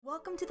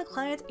to the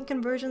Clients and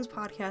Conversions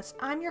Podcast.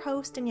 I'm your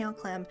host, Danielle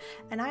Clem,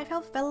 and I've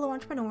helped fellow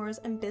entrepreneurs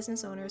and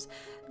business owners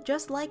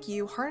just like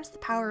you harness the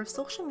power of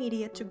social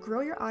media to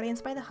grow your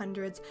audience by the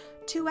hundreds,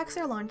 2x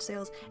their launch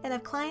sales, and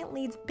have client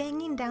leads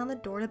banging down the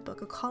door to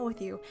book a call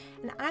with you.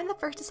 And I'm the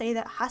first to say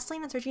that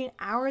hustling and searching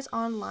hours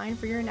online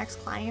for your next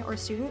client or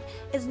student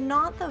is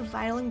not the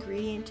vital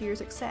ingredient to your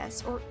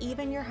success or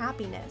even your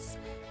happiness.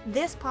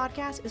 This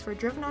podcast is for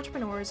driven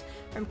entrepreneurs,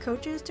 from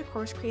coaches to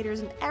course creators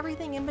and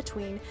everything in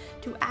between,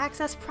 to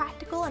access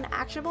practical and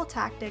actionable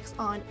tactics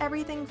on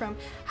everything from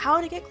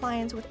how to get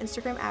clients with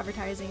Instagram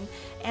advertising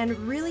and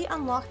really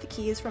unlock the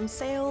keys from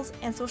sales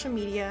and social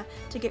media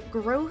to get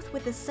growth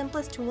with the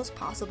simplest tools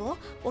possible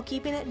while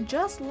keeping it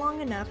just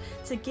long enough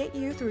to get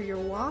you through your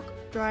walk,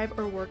 drive,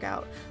 or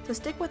workout. So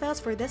stick with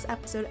us for this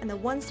episode and the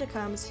ones to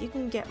come so you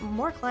can get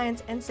more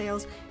clients and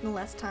sales in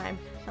less time.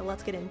 Now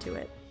let's get into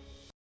it.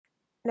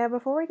 Now,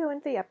 before we go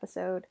into the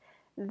episode,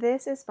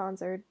 this is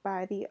sponsored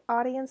by the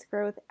Audience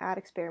Growth Ad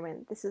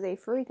Experiment. This is a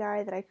free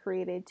guide that I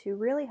created to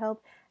really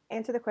help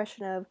answer the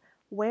question of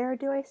where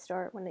do I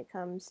start when it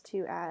comes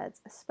to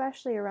ads,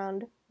 especially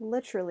around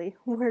literally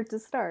where to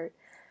start.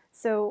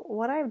 So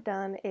what I've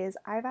done is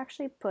I've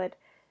actually put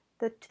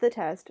to the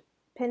test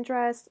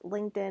Pinterest,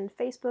 LinkedIn,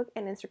 Facebook,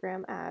 and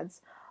Instagram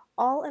ads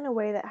all in a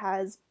way that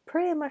has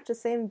pretty much the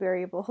same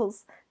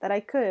variables that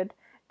I could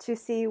to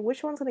see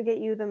which one's going to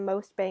get you the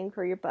most bang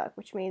for your buck,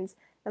 which means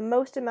the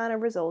most amount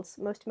of results,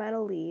 most amount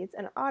of leads,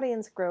 and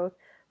audience growth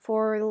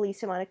for the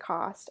least amount of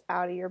cost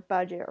out of your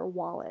budget or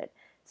wallet.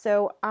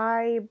 So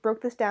I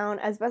broke this down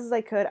as best as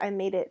I could. I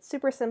made it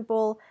super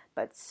simple,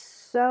 but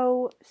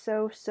so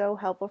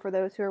helpful for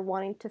those who are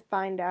wanting to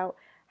find out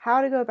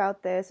how to go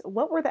about this,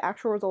 what were the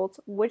actual results,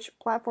 which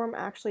platform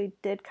actually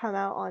did come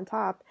out on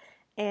top,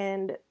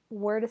 and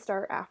where to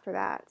start after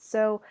that.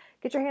 So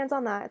get your hands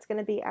on that. It's going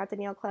to be at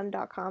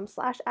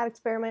danielleclem.com/ad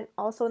experiment.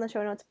 Also in the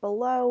show notes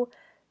below.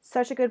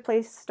 Such a good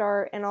place to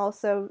start, and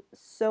also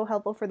so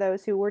helpful for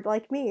those who were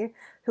like me,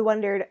 who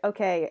wondered,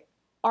 okay,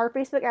 are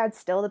Facebook ads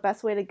still the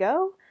best way to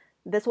go?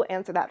 This will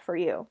answer that for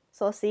you.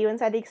 So I'll see you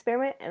inside the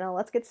experiment, and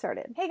let's get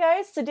started. Hey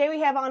guys, today we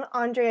have on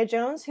Andrea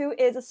Jones, who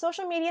is a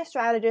social media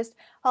strategist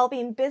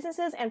helping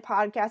businesses and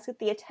podcasts get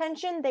the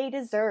attention they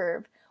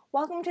deserve.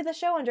 Welcome to the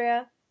show,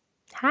 Andrea.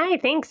 Hi,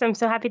 thanks. I'm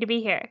so happy to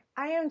be here.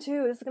 I am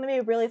too. This is going to be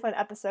a really fun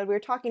episode. We were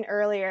talking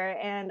earlier,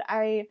 and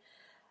I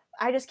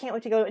just can't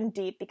wait to go in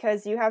deep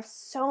because you have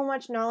so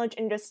much knowledge,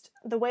 and just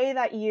the way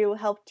that you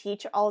help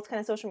teach all this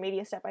kind of social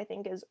media stuff, I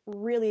think, is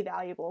really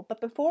valuable.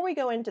 But before we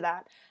go into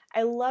that,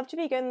 I love to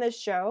begin this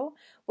show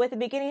with the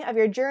beginning of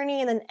your journey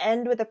and then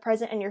end with the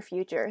present and your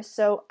future.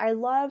 So I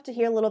love to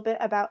hear a little bit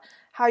about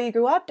how you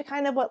grew up to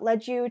kind of what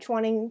led you to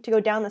wanting to go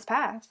down this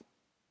path.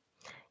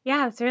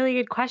 Yeah, it's a really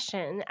good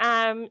question.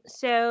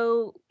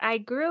 So I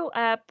grew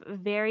up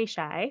very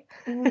shy,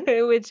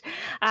 which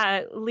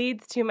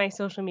leads to my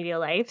social media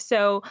life.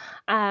 So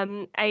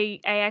I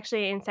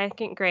actually in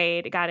second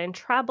grade got in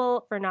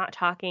trouble for not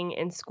talking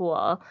in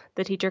school.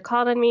 The teacher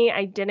called on me.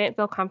 I didn't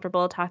feel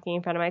comfortable talking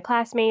in front of my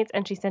classmates,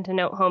 and she sent a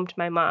note home to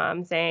my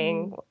mom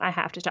saying, I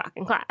have to talk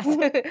in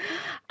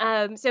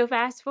class. So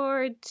fast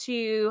forward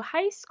to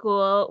high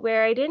school,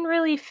 where I didn't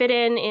really fit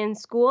in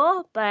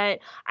school, but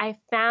I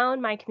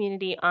found my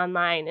community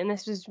online, and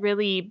this was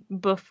really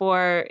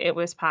before it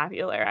was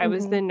popular. I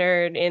was the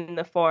nerd in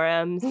the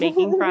forums,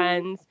 making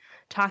friends,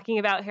 talking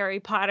about Harry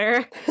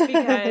Potter,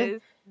 because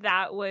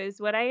that was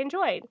what I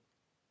enjoyed.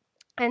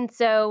 And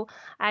so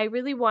I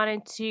really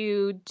wanted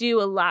to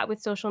do a lot with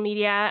social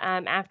media.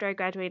 After I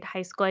graduated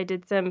high school, I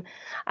did some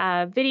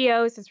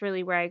videos. It's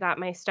really where I got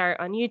my start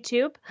on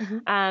YouTube.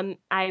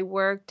 I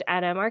worked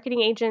at a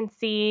marketing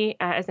agency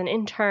as an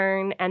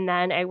intern, and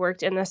then I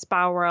worked in the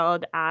spa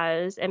world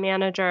as a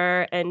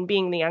manager. And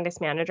being the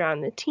youngest manager on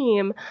the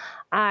team,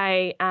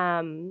 I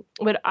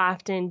would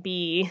often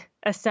be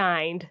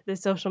assigned the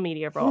social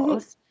media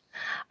roles.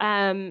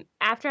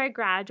 After I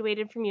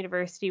graduated from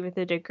university with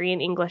a degree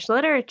in English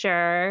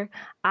literature,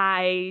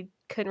 I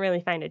couldn't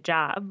really find a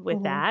job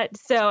with that.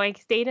 So I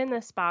stayed in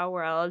the spa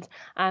world,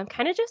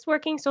 kind of just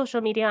working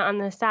social media on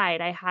the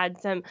side. I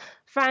had some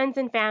friends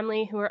and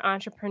family who were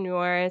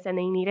entrepreneurs, and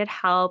they needed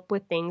help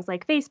with things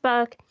like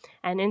Facebook,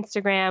 and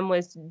Instagram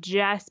was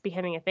just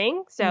becoming a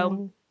thing.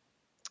 So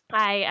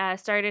I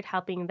started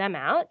helping them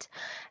out.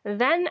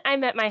 Then I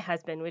met my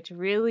husband, which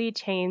really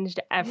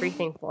changed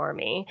everything for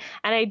me.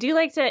 And I do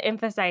like to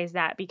emphasize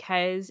that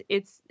because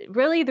it's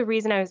really the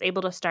reason I was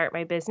able to start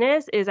my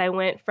business. Is I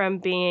went from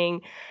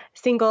being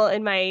single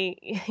in my,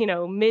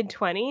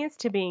 mid-20s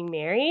to being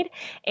married,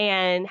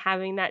 and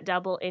having that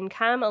double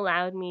income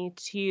allowed me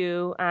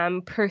to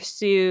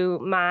pursue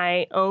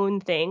my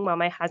own thing while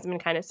my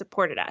husband kind of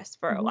supported us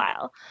for a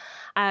while.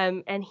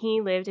 And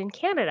he lived in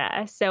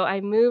Canada. So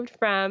I moved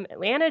from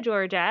Atlanta,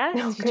 Georgia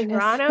to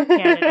Toronto,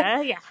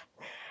 Canada. Yeah.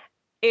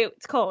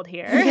 It's cold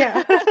here.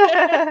 Yeah.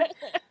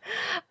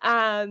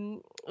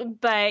 Um,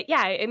 but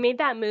yeah, I made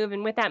that move.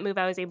 And with that move,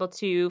 I was able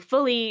to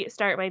fully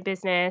start my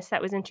business.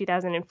 That was in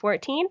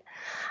 2014.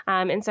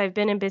 And so I've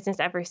been in business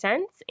ever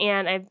since.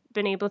 And I've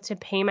been able to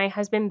pay my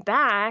husband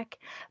back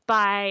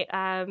by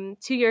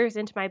 2 years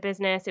into my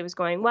business. It was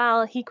going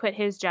well. He quit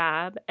his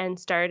job and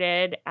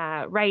started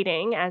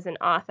writing as an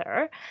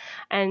author.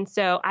 And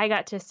so I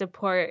got to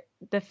support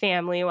the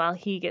family while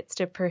he gets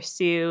to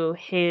pursue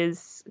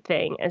his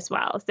thing as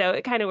well. So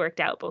it kind of worked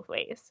out both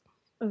ways.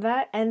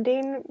 That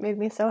ending made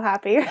me so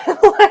happy.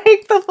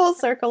 Like the full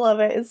circle of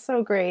it is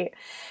so great.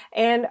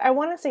 And I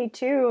want to say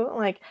too,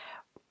 like,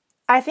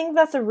 I think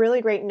that's a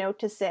really great note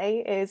to say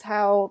is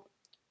how,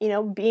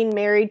 being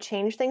married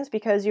changed things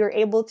because you're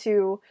able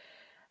to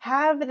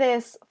have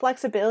this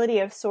flexibility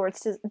of sorts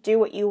to do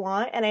what you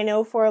want. And I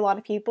know for a lot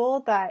of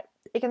people that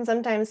it can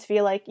sometimes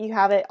feel like you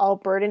have it all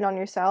burdened on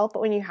yourself.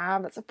 But when you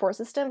have that support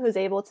system who's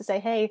able to say,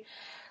 hey,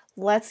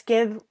 let's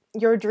give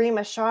your dream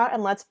a shot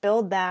and let's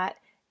build that,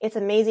 it's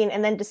amazing.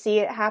 And then to see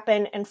it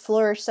happen and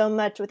flourish so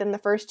much within the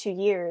first 2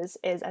 years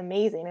is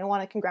amazing. I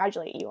want to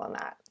congratulate you on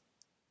that.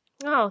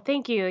 Oh,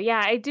 thank you.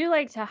 Yeah, I do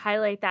like to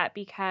highlight that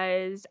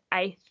because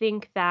I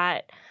think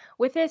that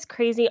with this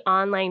crazy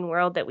online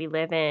world that we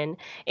live in,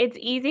 it's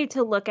easy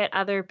to look at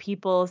other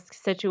people's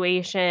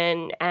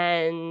situation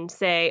and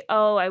say,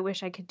 oh, I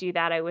wish I could do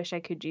that. I wish I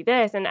could do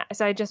this. And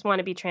so I just want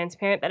to be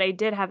transparent that I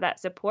did have that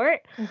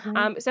support.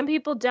 Some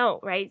people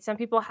don't, right? Some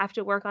people have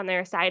to work on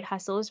their side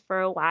hustles for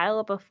a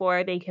while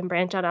before they can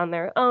branch out on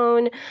their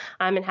own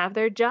and have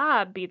their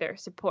job be their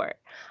support.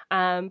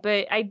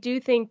 But I do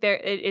think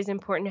it is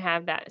important to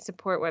have that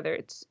support, whether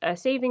it's a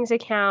savings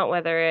account,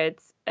 whether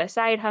it's a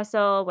side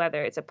hustle,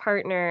 whether it's a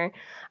partner.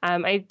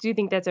 I do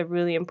think that's a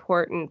really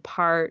important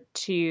part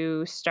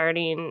to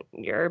starting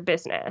your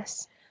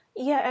business.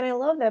 Yeah, and I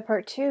love that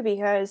part too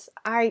because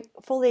I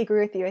fully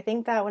agree with you. I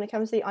think that when it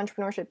comes to the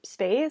entrepreneurship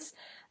space,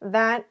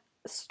 that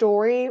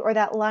story or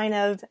that line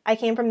of I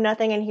came from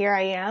nothing and here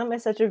I am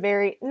is such a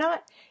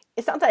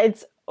it's not that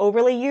it's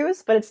overly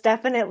used, but it's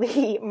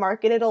definitely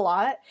marketed a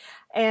lot.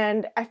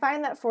 And I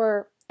find that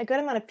for a good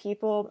amount of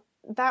people,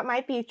 that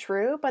might be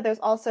true, but there's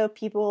also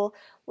people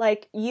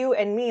like you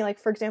and me. Like,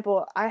 for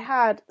example, I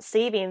had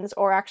savings,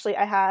 or actually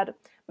I had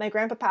my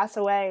grandpa pass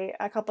away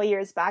a couple of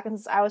years back, and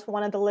since I was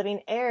one of the living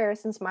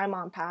heirs since my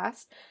mom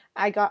passed,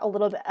 I got a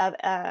little bit of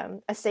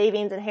a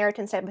savings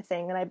inheritance type of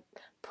thing, and I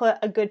put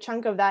a good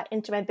chunk of that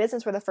into my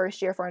business for the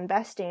first year for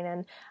investing,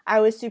 and I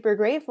was super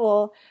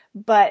grateful.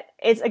 But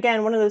it's,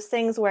 again, one of those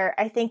things where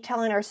I think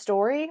telling our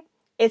story,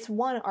 it's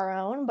one, our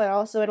own, but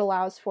also it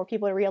allows for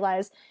people to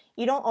realize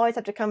you don't always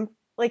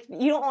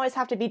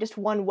have to be just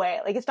one way.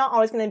 Like, it's not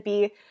always going to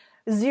be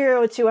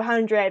 0 to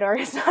 100, or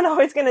it's not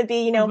always going to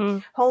be,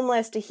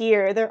 homeless to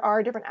here. There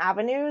are different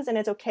avenues, and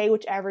it's okay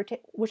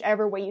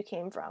whichever way you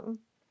came from.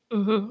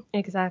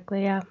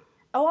 Exactly, yeah.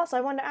 Oh, also,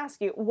 I wanted to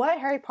ask you, what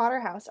Harry Potter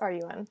house are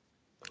you in?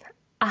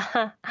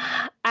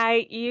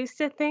 I used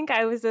to think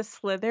I was a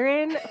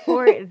Slytherin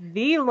for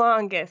the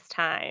longest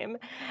time.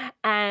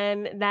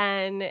 And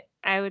then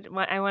I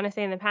want to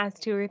say in the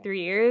past 2 or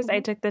 3 years,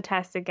 I took the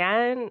test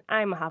again.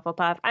 I'm a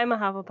Hufflepuff. I'm a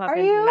Hufflepuff Are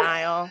in you?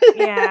 denial.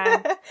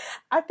 Yeah.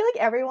 I feel like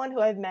everyone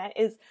who I've met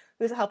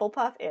who's a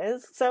Hufflepuff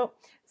is. So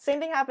same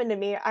thing happened to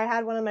me. I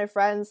had one of my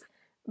friends,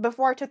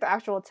 before I took the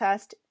actual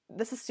test,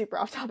 this is super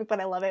off topic,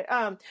 but I love it.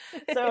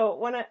 So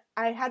when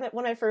I had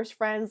one of my first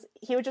friends,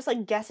 he was just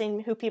like guessing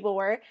who people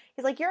were.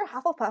 He's like, "You're a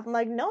Hufflepuff." I'm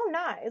like, "No, I'm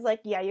not." He's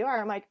like, "Yeah, you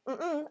are." I'm like,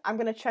 I'm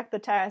gonna check the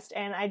test,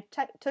 and I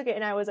took it,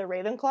 and I was a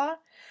Ravenclaw.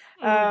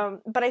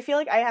 But I feel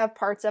like I have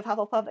parts of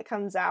Hufflepuff that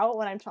comes out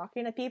when I'm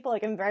talking to people.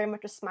 Like, I'm very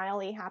much a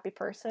smiley, happy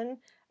person.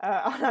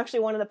 On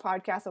actually one of the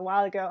podcasts a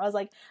while ago, I was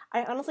like,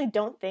 I honestly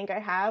don't think I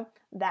have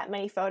that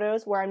many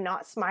photos where I'm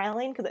not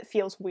smiling because it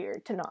feels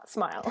weird to not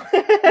smile.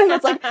 And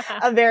that's like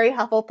a very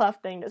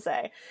Hufflepuff thing to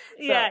say.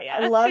 So Yeah.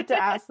 I love to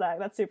ask that.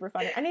 That's super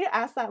funny. I need to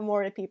ask that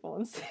more to people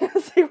and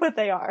see what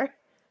they are.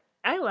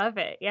 I love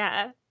it.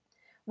 Yeah.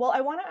 Well,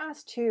 I want to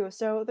ask too.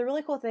 So the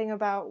really cool thing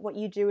about what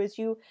you do is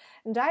you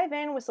dive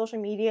in with social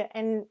media,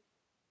 and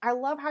I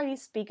love how you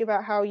speak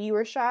about how you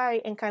were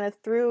shy and kind of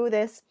through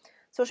this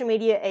social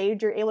media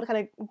age, you're able to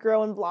kind of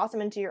grow and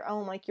blossom into your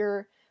own. Like,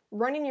 you're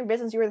running your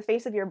business, you're the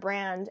face of your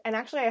brand. And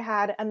actually, I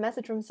had a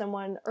message from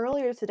someone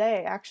earlier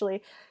today,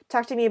 actually,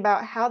 talk to me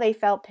about how they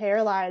felt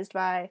paralyzed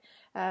by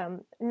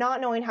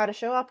not knowing how to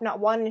show up, not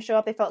wanting to show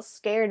up. They felt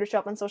scared to show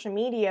up on social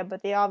media,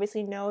 but they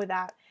obviously know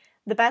that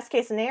the best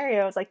case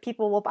scenario is like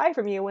people will buy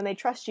from you when they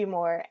trust you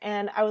more.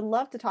 And I would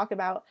love to talk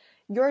about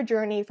your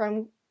journey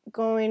from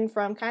going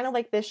from kind of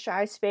like this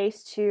shy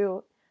space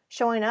to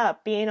showing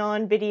up, being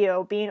on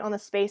video, being on the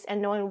space,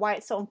 and knowing why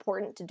it's so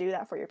important to do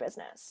that for your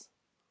business.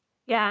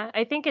 Yeah,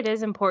 I think it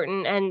is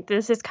important. And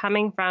this is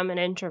coming from an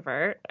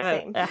introvert,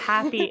 a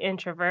happy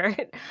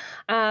introvert.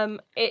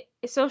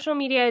 social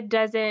media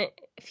doesn't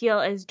feel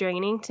as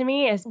draining to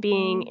me as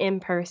being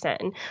in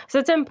person. So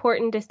it's an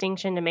important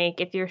distinction to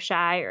make. If you're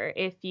shy or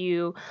if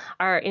you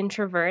are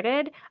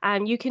introverted,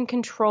 you can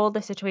control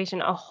the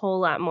situation a whole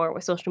lot more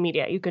with social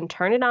media. You can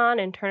turn it on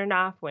and turn it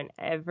off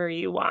whenever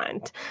you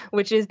want,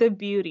 which is the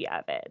beauty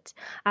of it.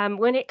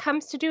 When it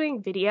comes to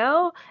doing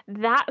video,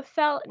 that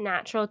felt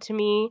natural to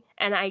me,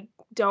 and I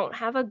don't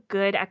have a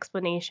good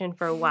explanation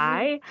for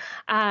why.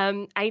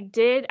 I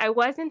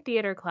was in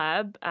theater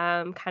club,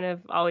 kind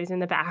of always in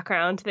the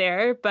background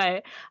there,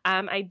 but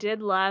I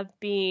did love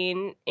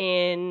being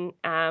in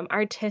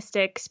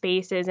artistic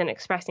spaces and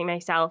expressing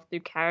myself through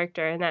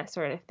character and that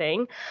sort of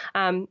thing.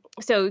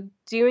 So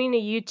doing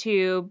a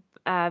YouTube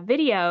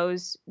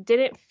videos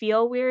didn't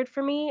feel weird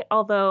for me,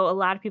 although a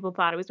lot of people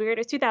thought it was weird.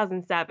 It's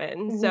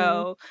 2007,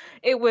 so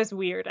it was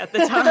weird at the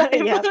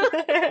time.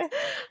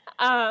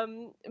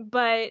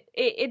 But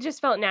it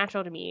just felt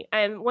natural to me.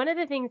 And one of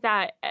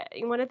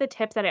the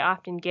tips that I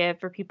often give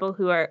for people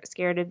who are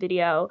scared of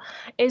video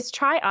is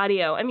try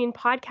audio. I mean,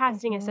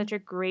 podcasting is such a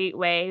great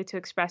way to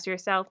express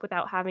yourself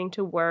without having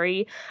to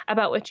worry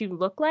about what you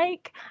look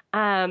like.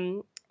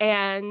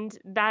 And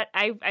that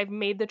I've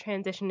made the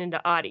transition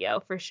into audio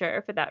for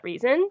sure for that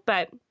reason.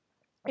 But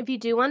if you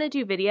do want to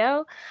do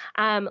video,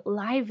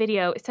 live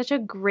video is such a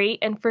great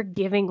and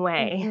forgiving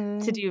way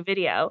to do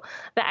video.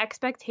 The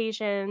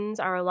expectations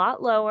are a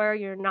lot lower.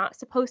 You're not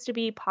supposed to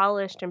be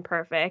polished and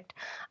perfect.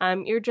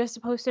 You're just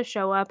supposed to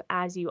show up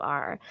as you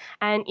are.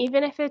 And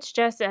even if it's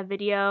just a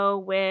video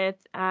with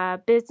a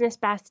business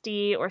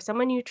bestie or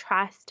someone you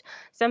trust,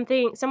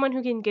 someone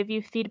who can give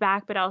you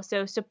feedback but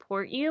also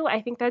support you, I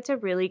think that's a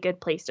really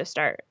good place to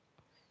start.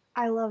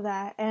 I love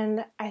that.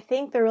 And I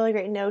think the really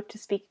great note to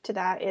speak to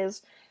that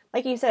is,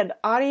 like you said,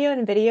 audio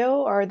and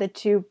video are the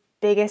two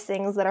biggest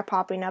things that are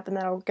popping up and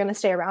that are going to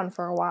stay around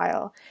for a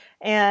while.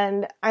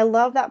 And I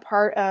love that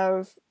part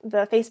of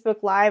the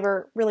Facebook Live,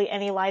 or really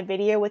any live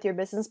video with your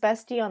business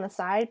bestie on the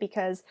side,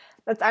 because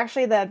that's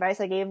actually the advice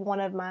I gave one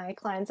of my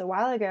clients a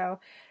while ago.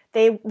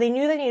 They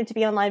knew they needed to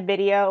be on live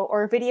video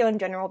or video in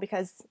general,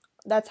 because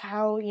that's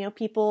how,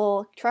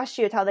 people trust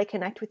you. It's how they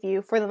connect with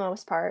you for the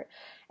most part.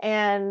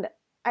 And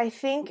I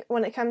think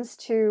when it comes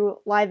to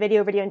live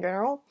video in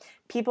general,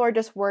 people are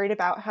just worried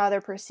about how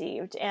they're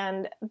perceived.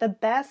 And the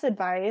best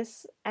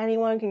advice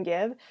anyone can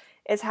give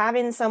is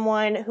having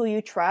someone who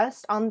you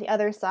trust on the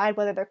other side,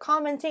 whether they're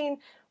commenting,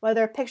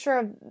 whether a picture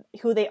of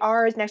who they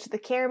are is next to the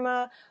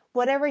camera,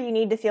 whatever you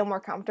need to feel more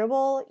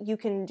comfortable, you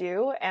can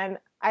do. And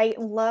I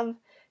love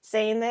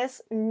saying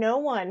this.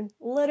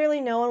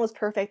 Literally no one was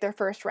perfect their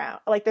first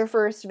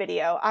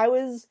video. I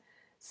was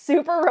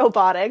super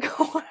robotic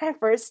when I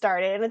first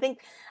started. And I think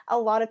a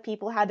lot of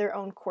people had their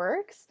own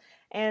quirks.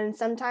 And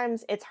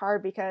sometimes it's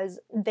hard because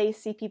they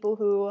see people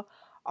who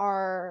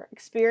are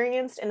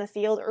experienced in the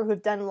field or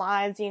who've done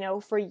lives,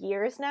 for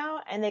years now,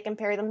 and they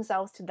compare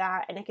themselves to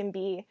that. And it can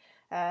be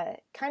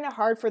kind of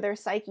hard for their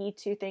psyche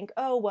to think,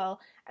 oh, well,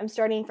 I'm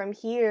starting from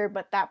here,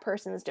 but that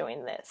person's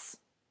doing this.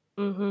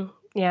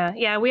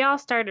 Yeah, we all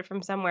started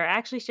from somewhere. I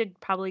actually should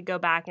probably go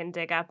back and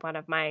dig up one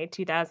of my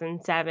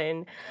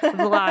 2007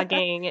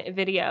 vlogging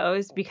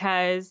videos,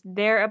 because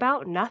they're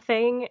about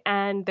nothing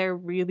and they're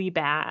really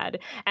bad.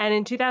 And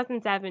in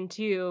 2007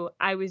 too,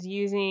 I was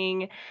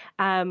using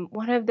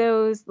one of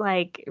those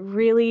like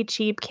really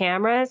cheap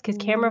cameras, because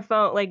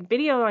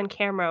video on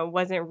camera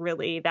wasn't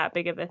really that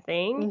big of a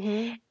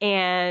thing.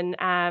 And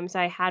so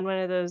I had one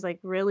of those like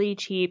really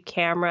cheap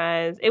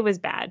cameras. It was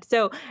bad.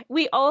 So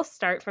we all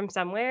start from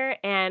somewhere,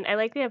 and I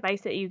like the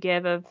advice that you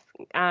give of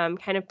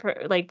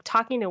like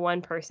talking to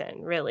one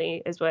person.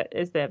 Really is what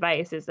is the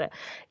advice, is that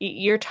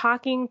you're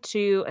talking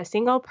to a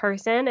single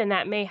person, and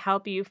that may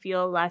help you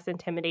feel less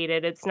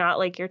intimidated. It's not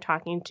like you're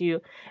talking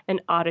to an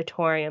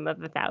auditorium of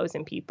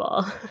 1,000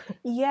 people.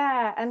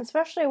 Yeah, and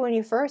especially when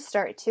you first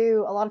start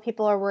too, a lot of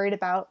people are worried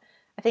about,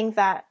 I think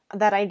that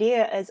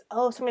idea is,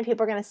 oh, so many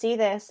people are going to see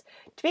this.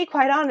 To be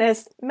quite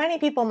honest, many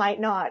people might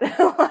not.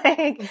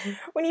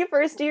 When you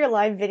first do your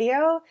live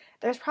video,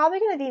 there's probably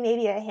going to be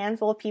maybe a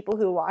handful of people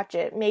who watch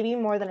it, maybe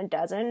more than a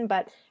dozen.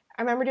 But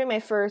I remember doing my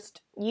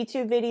first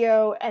YouTube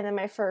video and then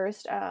my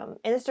first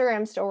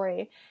Instagram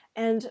story,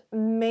 and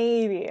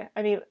maybe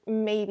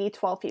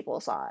 12 people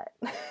saw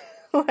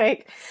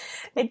it.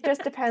 It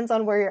just depends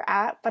on where you're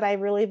at. But I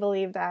really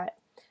believe that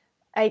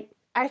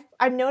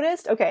I've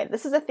noticed, okay,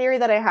 this is a theory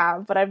that I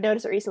have, but I've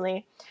noticed it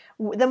recently.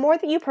 The more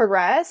that you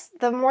progress,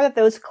 the more that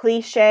those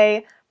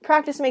cliche,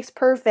 practice makes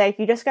perfect,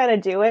 you just gotta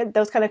do it,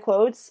 those kind of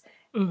quotes,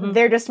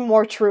 they're just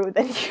more true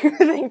than you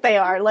think they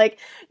are. Like,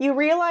 you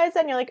realize that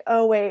and you're like,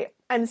 oh wait,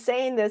 I'm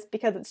saying this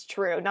because it's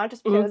true, not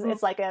just because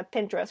it's like a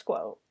Pinterest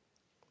quote.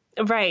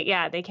 Right,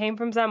 yeah, they came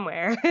from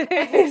somewhere.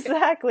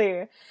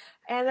 Exactly.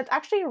 And that's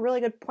actually a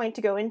really good point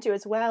to go into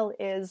as well,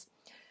 is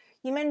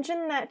you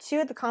mentioned that two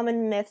of the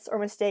common myths or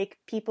mistake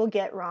people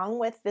get wrong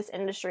with this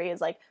industry is,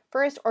 like,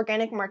 first,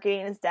 organic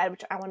marketing is dead,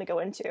 which I want to go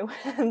into.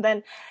 And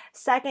then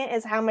second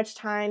is how much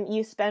time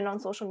you spend on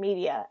social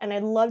media. And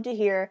I'd love to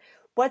hear,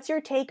 what's your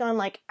take on,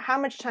 like, how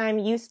much time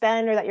you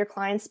spend or that your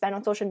clients spend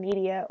on social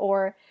media,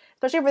 or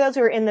especially for those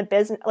who are in the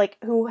business, like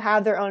who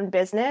have their own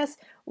business,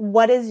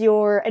 what is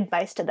your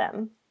advice to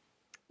them?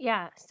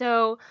 Yeah.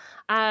 So,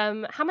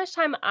 how much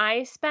time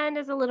I spend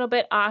is a little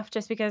bit off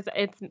just because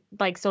it's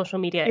like social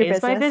media Your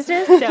is my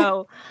business. business.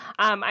 So,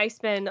 I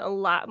spend a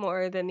lot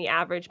more than the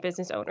average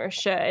business owner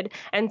should.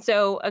 And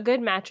so, a good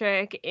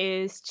metric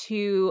is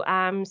to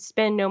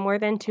spend no more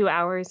than 2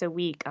 hours a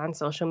week on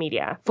social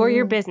media for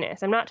your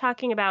business. I'm not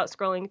talking about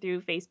scrolling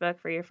through Facebook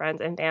for your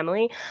friends and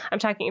family. I'm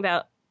talking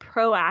about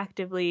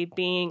proactively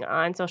being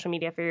on social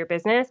media for your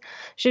business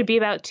should be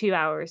about 2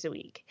 hours a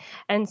week.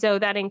 And so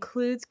that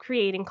includes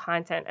creating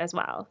content as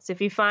well. So if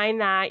you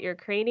find that you're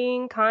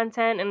creating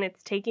content and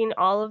it's taking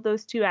all of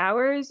those 2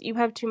 hours, you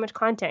have too much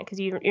content because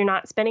you're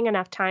not spending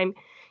enough time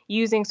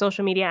using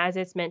social media as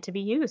it's meant to be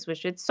used,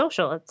 which it's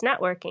social, it's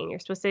networking. You're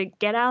supposed to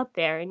get out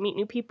there and meet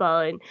new people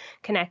and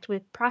connect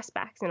with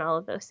prospects and all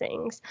of those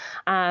things.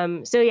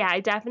 So yeah, I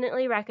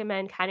definitely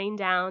recommend cutting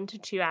down to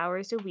 2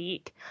 hours a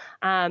week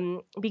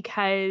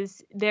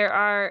because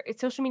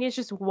social media is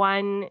just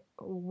one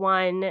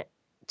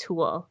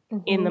tool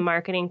in the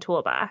marketing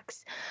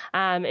toolbox.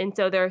 And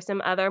so there are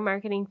some other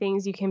marketing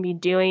things you can be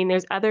doing.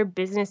 There's other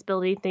business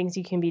building things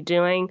you can be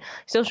doing.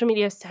 Social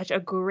media is such a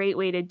great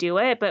way to do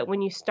it. But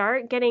when you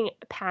start getting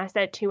past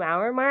that 2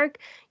 hour mark,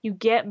 you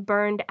get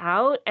burned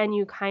out and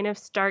you kind of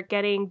start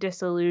getting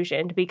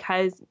disillusioned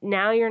because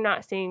now you're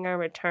not seeing a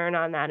return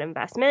on that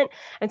investment.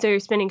 And so you're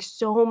spending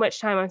so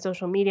much time on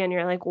social media and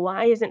you're like,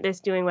 why isn't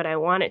this doing what I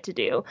want it to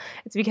do?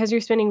 It's because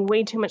you're spending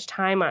way too much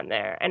time on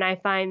there. And I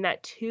find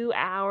that 2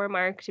 hour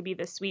mark to be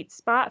the sweet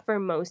spot for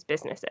most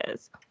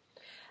businesses.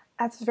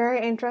 That's very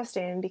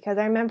interesting because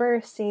I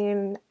remember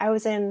I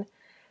was in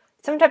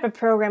some type of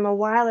program a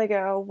while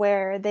ago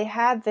where they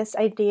had this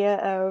idea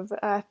of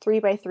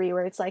 3x3,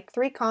 where it's like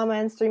 3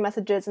 comments, 3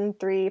 messages, and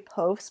 3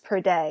 posts per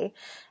day.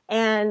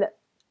 And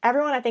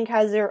everyone, I think,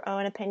 has their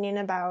own opinion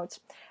about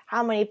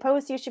how many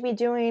posts you should be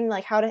doing,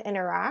 like how to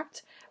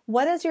interact.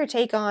 What is your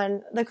take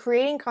on the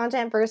creating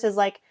content versus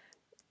like,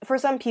 for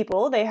some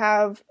people, they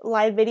have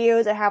live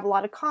videos that have a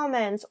lot of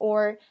comments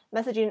or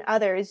messaging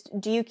others.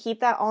 Do you keep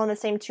that all in the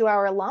same 2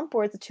 hour lump,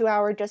 or is the 2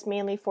 hour just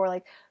mainly for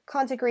like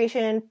content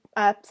creation,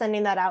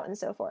 sending that out and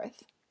so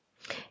forth?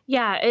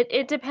 Yeah,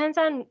 it depends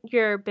on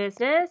your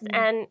business,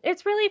 and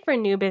it's really for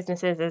new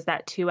businesses is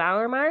that 2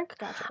 hour mark.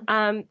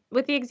 Gotcha.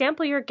 With the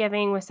example you're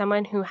giving with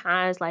someone who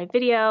has live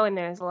video and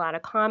there's a lot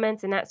of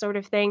comments and that sort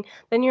of thing,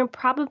 then you're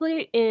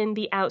probably in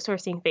the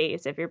outsourcing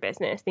phase of your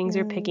business. Things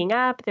are picking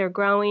up, they're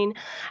growing,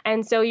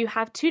 and so you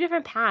have 2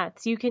 different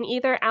paths. You can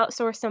either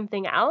outsource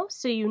something else,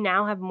 so you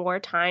now have more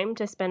time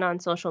to spend on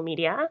social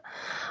media,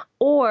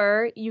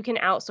 or you can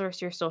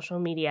outsource your social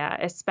media,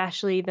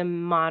 especially the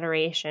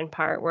moderation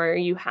part where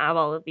you have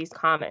all of these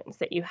comments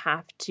that you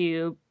have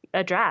to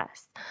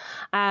address.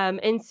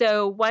 And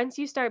so once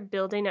you start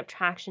building up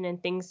traction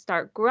and things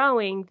start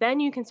growing, then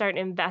you can start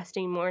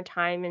investing more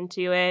time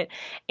into it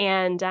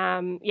and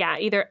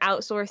either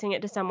outsourcing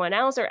it to someone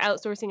else or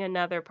outsourcing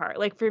another part.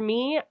 Like for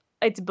me,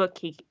 it's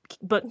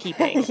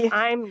bookkeeping. Yeah.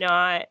 I'm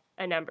not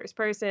a numbers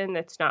person.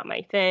 That's not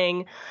my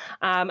thing.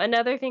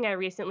 Another thing I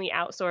recently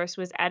outsourced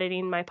was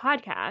editing my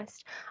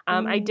podcast.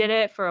 I did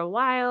it for a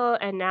while,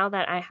 and now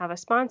that I have a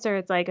sponsor,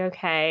 it's like,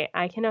 okay,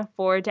 I can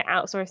afford to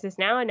outsource this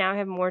now, and now I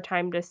have more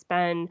time to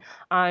spend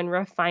on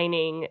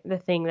refining the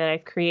thing that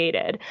I've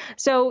created.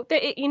 So,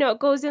 it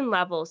goes in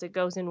levels, it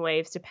goes in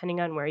waves,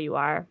 depending on where you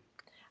are.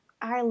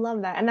 I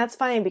love that. And that's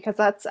funny because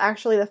that's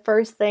actually the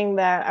first thing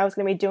that I was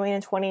going to be doing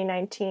in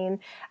 2019.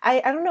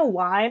 I don't know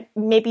why.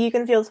 Maybe you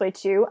can feel this way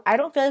too. I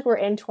don't feel like we're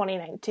in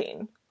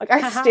 2019. Like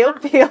I still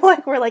feel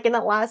like we're like in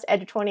that last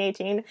edge of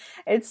 2018.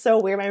 It's so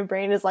weird. My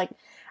brain is like,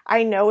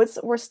 I know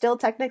we're still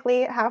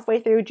technically halfway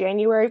through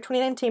January of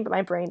 2019, but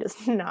my brain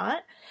does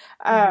not.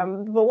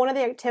 But one of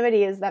the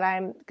activities that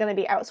I'm going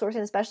to be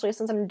outsourcing, especially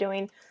since I'm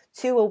doing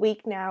 2 a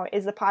week now,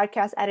 is the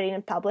podcast editing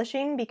and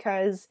publishing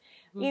because,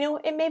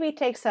 it maybe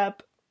takes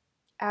up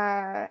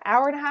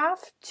hour and a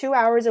half, 2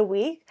 hours a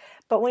week.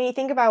 But when you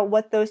think about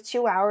what those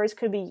 2 hours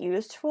could be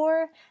used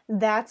for,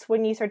 that's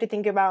when you start to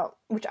think about,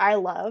 which I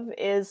love,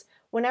 is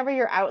whenever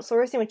you're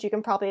outsourcing, which you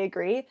can probably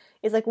agree,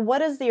 is like,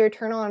 what is the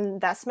return on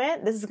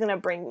investment this is going to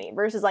bring me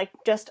versus like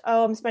just,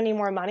 oh, I'm spending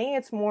more money.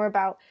 It's more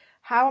about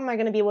how am I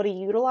going to be able to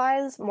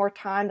utilize more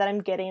time that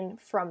I'm getting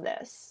from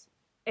this?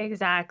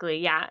 Exactly.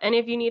 Yeah. And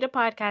if you need a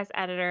podcast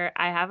editor,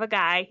 I have a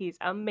guy. He's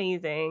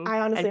amazing. I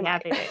honestly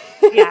I'd be might.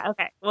 happy to. Yeah.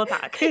 Okay. We'll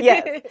talk.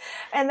 Yes.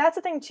 And that's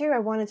the thing too I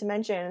wanted to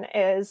mention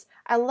is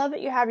I love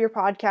that you have your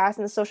podcast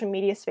in the social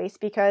media space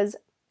because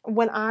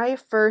when I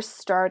first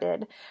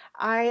started,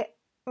 my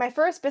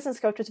first business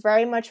coach was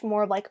very much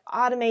more like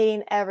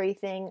automating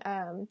everything,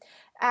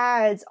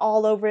 ads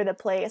all over the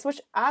place,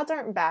 which ads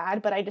aren't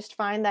bad, but I just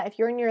find that if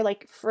you're in your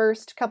like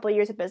first couple of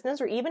years of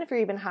business, or even if you're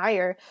even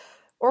higher,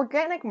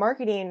 organic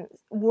marketing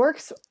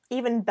works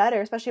even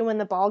better, especially when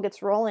the ball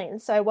gets rolling.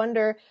 So I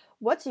wonder,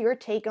 what's your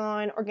take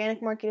on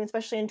organic marketing,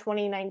 especially in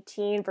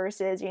 2019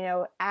 versus,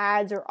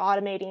 ads or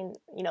automating,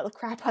 the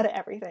crap out of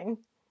everything?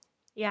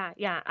 Yeah,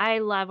 yeah. I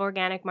love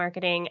organic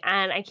marketing,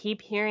 and I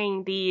keep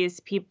hearing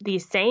these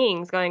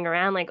sayings going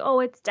around like,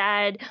 "Oh, it's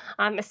dead."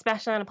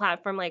 Especially on a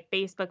platform like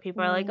Facebook,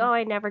 people are like, Mm. "Oh,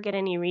 I never get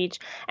any reach."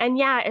 And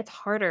yeah, it's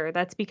harder.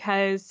 That's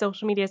because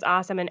social media is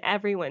awesome and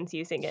everyone's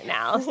using it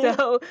now.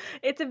 So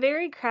it's a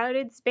very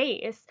crowded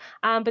space.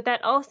 But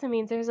that also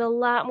means there's a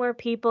lot more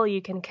people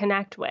you can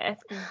connect with.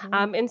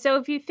 Hmm. And so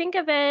if you think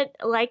of it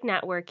like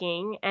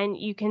networking, and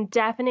you can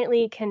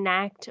definitely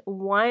connect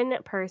one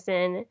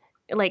person,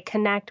 like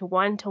connect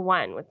one to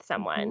one with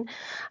someone.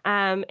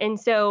 Hmm. And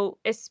so,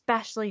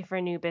 especially for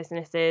new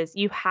businesses,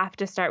 you have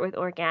to start with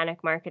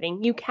organic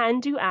marketing. You can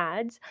do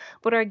ads,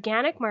 but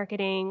organic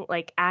marketing,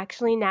 like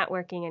actually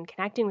networking and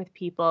connecting with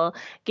people,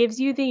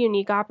 gives you the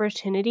unique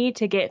opportunity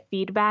to get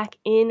feedback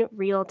in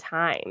real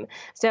time.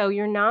 So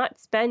you're not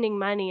spending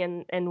money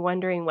and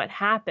wondering what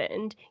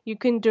happened. You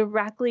can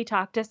directly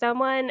talk to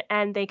someone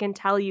and they can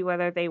tell you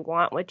whether they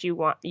want, what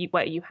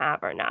you have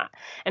or not.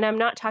 And I'm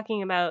not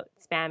talking about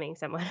spamming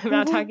someone. I'm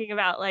not talking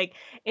about like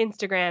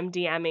Instagram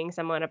DMing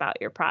someone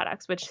about your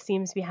products, which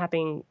seems to be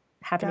happening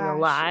a Gosh,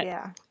 lot.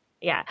 yeah.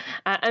 Yeah,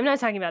 I'm not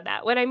talking about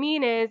that. What I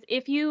mean is,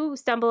 if you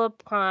stumble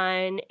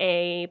upon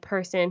a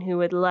person who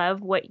would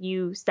love what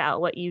you sell,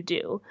 what you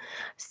do,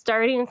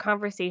 starting a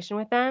conversation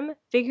with them,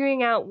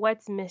 figuring out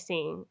what's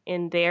missing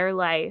in their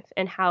life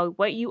and how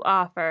what you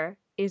offer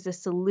is a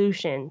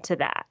solution to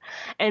that.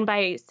 And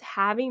by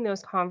having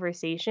those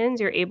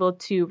conversations, you're able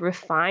to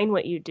refine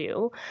what you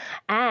do,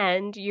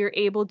 and you're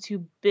able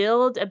to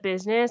build a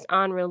business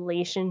on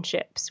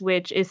relationships,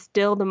 which is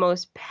still the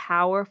most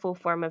powerful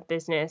form of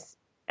business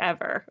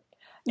ever,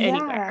 Yeah,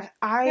 anywhere.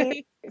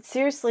 I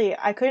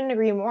couldn't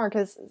agree more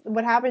because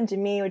what happened to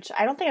me, which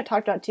I don't think I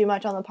talked about too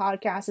much on the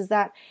podcast, is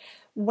that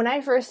when I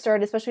first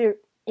started, especially,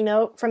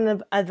 from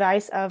the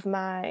advice of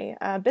my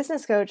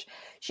business coach,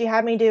 she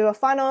had me do a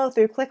funnel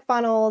through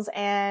ClickFunnels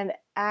and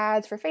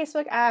ads for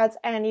Facebook ads.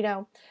 And,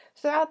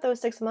 throughout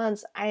those 6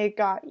 months, I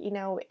got,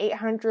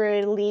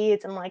 800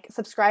 leads and like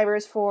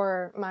subscribers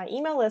for my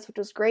email list, which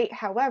was great.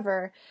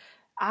 However,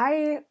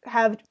 I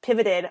have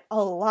pivoted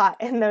a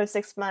lot in those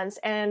 6 months,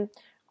 and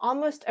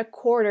almost a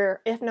quarter,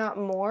 if not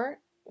more,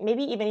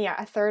 maybe even, yeah,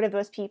 a third of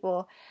those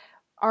people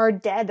are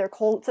dead. They're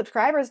cold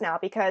subscribers now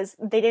because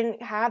they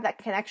didn't have that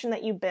connection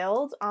that you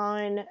build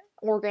on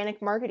organic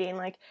marketing.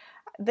 Like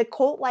the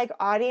cult like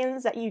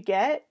audience that you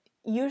get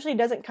usually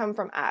doesn't come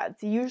from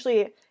ads.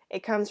 Usually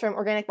it comes from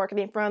organic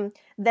marketing, from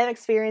them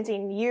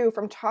experiencing you,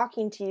 from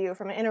talking to you,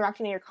 from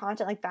interacting in your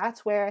content. Like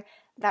that's where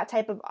that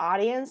type of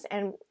audience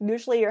and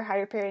usually your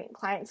higher paying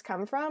clients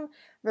come from,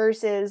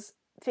 versus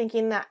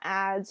thinking that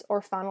ads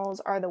or funnels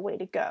are the way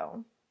to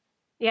go.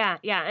 Yeah,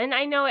 yeah. And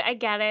I know, I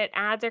get it.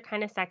 Ads are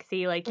kind of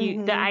sexy. Like the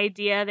Mm-hmm.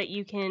 idea that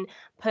you can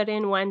put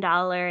in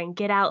 $1 and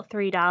get out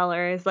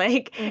 $3,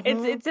 like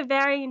Mm-hmm. it's a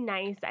very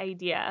nice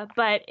idea.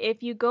 But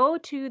if you go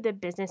to the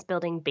business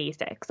building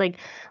basics, like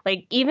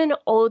even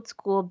old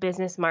school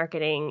business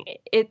marketing,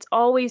 it's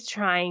always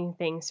trying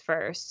things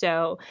first.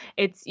 So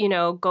it's,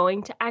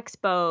 going to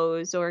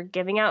expos or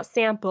giving out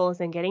samples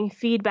and getting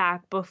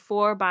feedback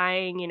before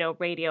buying,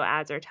 radio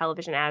ads or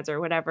television ads or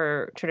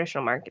whatever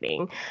traditional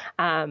marketing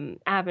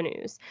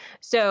avenues.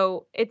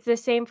 So it's the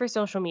same for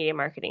social media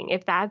marketing.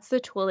 If that's the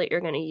tool that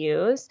you're going to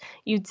use,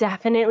 you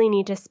definitely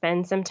need to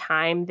spend some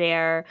time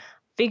there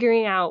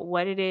figuring out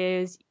what it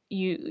is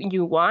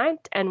you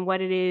want and what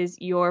it is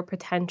your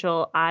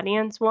potential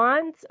audience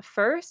wants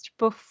first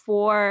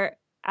before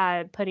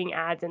putting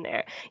ads in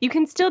there. You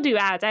can still do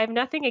ads. I have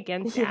nothing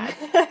against ads.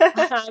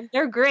 Yeah.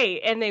 They're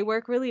great and they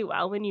work really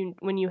well when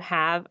you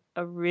have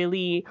a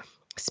really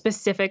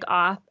specific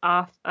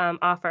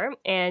offer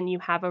and you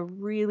have a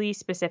really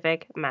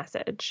specific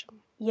message.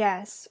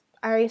 Yes,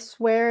 I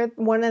swear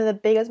one of the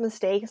biggest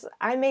mistakes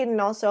I made, and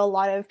also a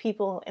lot of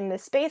people in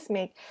this space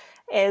make,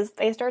 is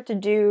they start to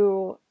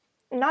do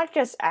not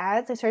just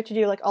ads, they start to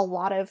do like a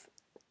lot of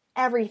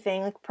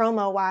everything, like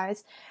promo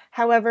wise.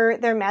 However,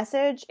 their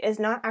message is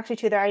not actually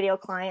to their ideal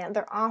client.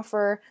 Their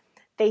offer,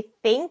 they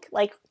think,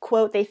 like,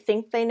 quote, they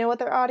think they know what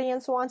their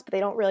audience wants, but they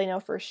don't really know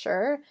for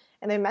sure.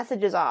 And their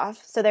message is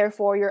off. So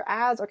therefore, your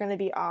ads are going to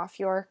be off.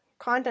 Your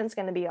content's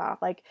going to be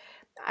off. Like,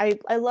 I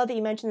love that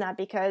you mentioned that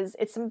because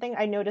it's something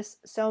I notice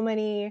so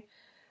many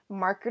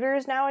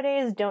marketers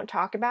nowadays don't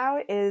talk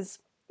about is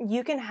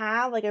you can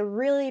have like a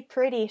really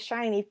pretty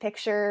shiny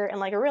picture and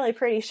like a really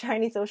pretty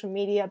shiny social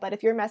media, but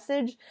if your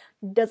message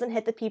doesn't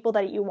hit the people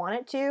that you want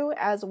it to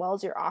as well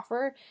as your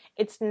offer,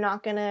 it's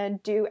not gonna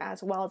do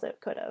as well as it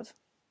could have.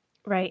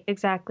 Right,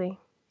 exactly.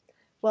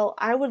 Well,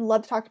 I would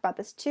love to talk about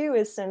this too,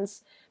 is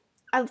since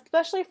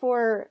especially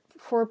for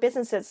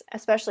businesses,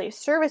 especially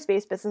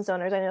service-based business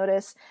owners, I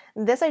notice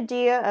this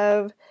idea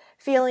of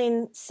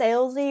feeling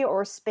salesy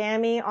or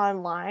spammy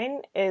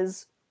online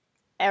is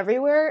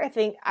everywhere. I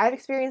think I've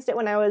experienced it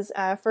when I was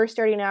first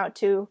starting out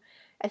to,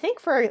 I think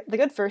for the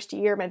good first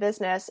year of my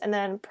business, and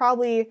then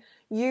probably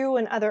you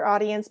and other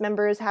audience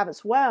members have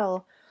as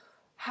well.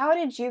 How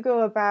did you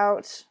go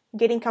about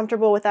getting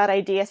comfortable with that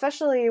idea,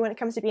 especially when it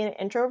comes to being an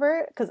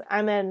introvert? Because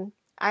I'm an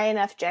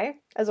INFJ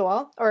as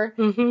well, or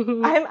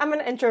I'm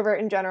an introvert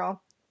in general.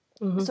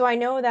 Mhm. So I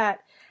know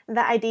that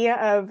the idea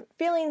of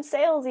feeling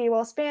salesy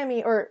while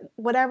spammy or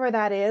whatever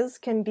that is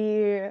can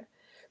be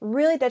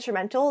really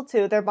detrimental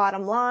to their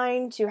bottom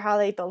line, to how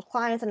they build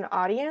clients and an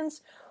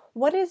audience.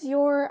 What is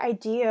your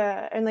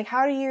idea, and like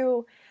how do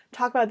you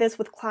talk about this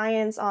with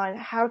clients on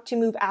how to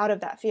move out of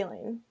that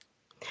feeling?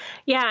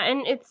 Yeah,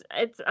 and it's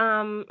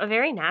a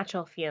very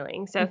natural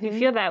feeling. So if you Mm-hmm.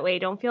 feel that way,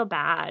 don't feel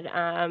bad.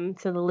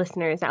 To the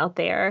listeners out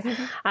there,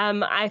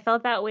 I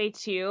felt that way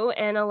too,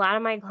 and a lot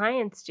of my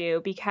clients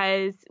do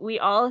because we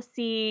all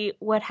see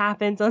what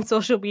happens on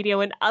social media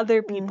when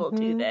other people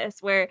do Mm-hmm.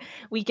 this, where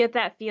we get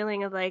that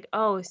feeling of like,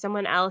 oh,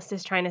 someone else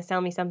is trying to sell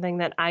me something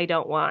that I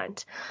don't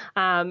want,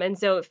 and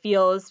so it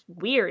feels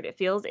weird. It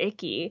feels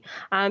icky.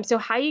 So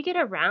how you get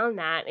around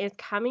that is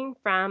coming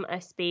from a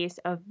space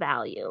of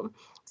value.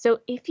 So,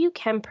 if you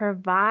can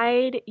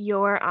provide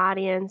your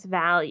audience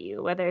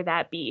value, whether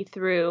that be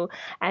through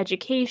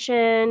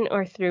education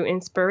or through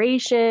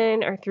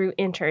inspiration or through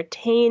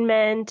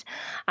entertainment,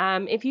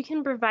 if you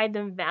can provide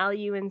them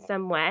value in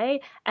some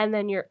way, and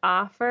then your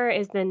offer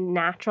is the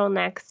natural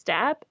next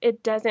step,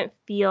 it doesn't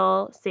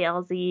feel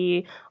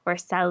salesy or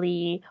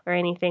selly or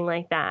anything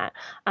like that.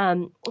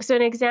 So,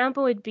 an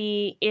example would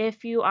be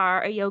if you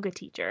are a yoga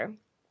teacher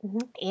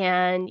Mm-hmm.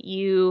 and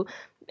you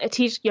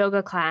teach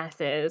yoga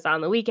classes on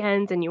the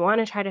weekends and you want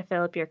to try to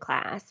fill up your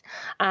class.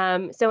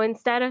 So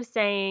instead of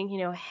saying,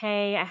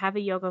 hey, I have a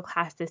yoga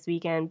class this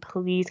weekend,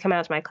 please come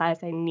out to my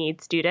class. I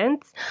need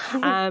students,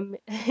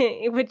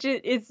 which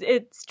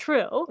it's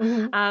true.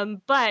 Mm-hmm.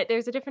 But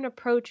there's a different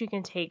approach you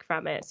can take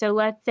from it. So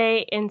let's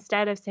say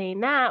instead of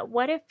saying that,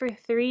 what if for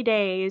 3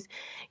 days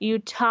you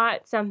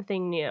taught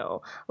something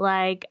new,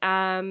 like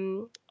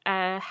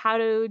how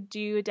to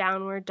do a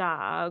downward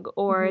dog,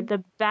 or Mm-hmm.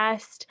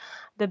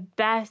 the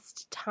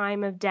best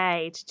time of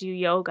day to do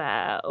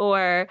yoga,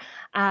 or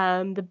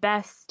the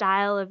best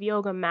style of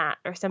yoga mat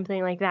or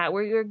something like that,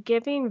 where you're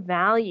giving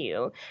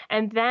value.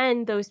 And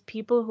then those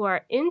people who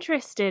are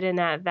interested in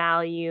that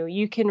value,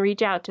 you can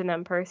reach out to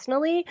them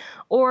personally,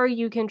 or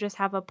you can just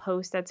have a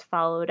post that's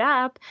followed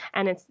up,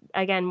 and it's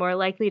again more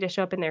likely to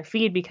show up in their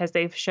feed because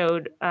they've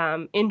showed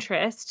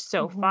interest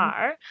so Mm-hmm.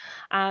 far,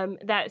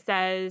 that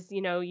says,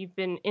 you've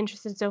been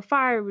interested so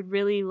far. I would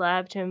really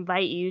love to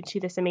invite you to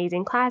this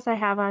amazing class I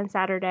have on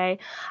Saturday.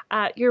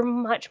 You're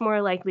much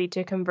more likely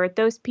to convert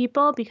those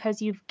people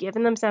because you've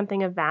given them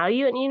something of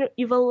value and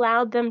you've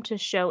allowed them to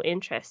show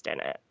interest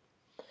in it.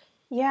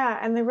 Yeah,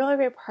 and the really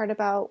great part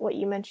about what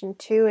you mentioned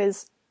too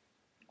is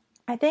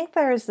I think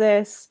there's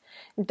this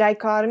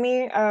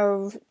dichotomy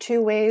of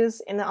two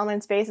ways in the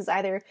online space is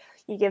either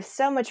you give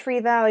so much free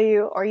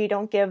value or you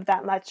don't give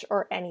that much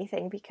or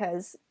anything,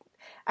 because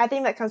I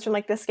think that comes from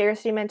like the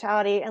scarcity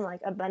mentality and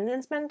like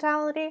abundance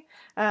mentality.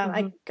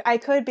 Mm-hmm. I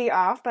could be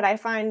off, but I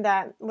find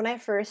that when I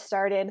first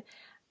started,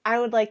 I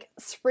would like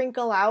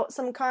sprinkle out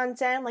some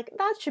content, like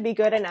that should be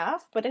good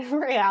enough. But in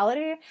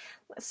reality,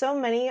 so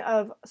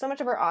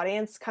much of our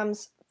audience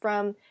comes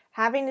from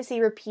having to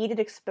see repeated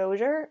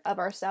exposure of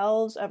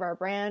ourselves, of our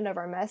brand, of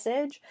our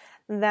message,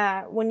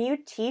 that when you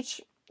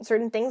teach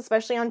certain things,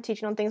 especially on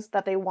teaching on things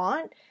that they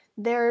want,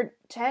 they're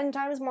 10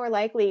 times more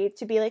likely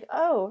to be like,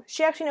 oh,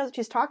 she actually knows what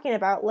she's talking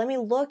about. Let me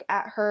look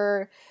at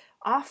her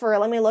offer.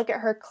 Let me look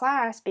at her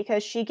class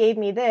because she gave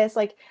me this.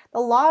 Like, the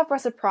law of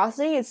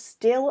reciprocity is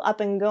still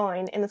up and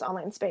going in this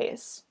online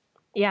space.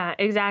 Yeah,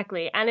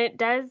 exactly. And it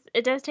does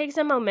take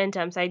some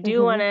momentum. So I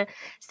do want Mm-hmm. to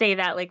say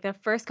that like the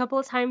first couple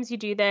of times you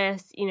do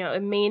this,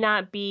 it may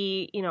not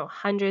be,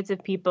 hundreds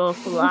of people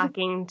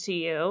flocking to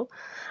you.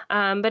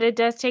 But it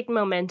does take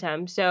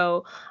momentum.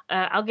 So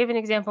I'll give an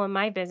example in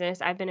my business.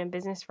 I've been in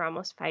business for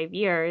almost 5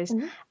 years,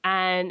 Mm-hmm.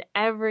 and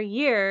every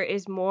year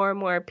is more and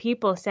more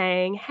people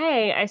saying,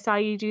 "Hey, I saw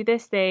you do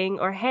this thing,"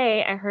 or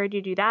 "Hey, I heard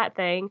you do that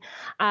thing."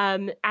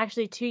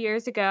 Actually, 2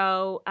 years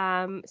ago,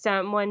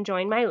 someone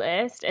joined my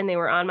list, and they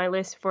were on my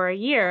list for a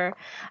year,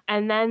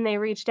 and then they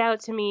reached out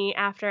to me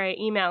after I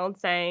emailed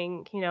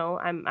saying,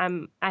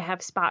 I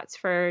have spots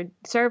for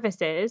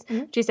services.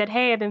 Mm-hmm. She said,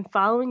 "Hey, I've been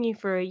following you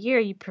for a year.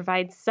 You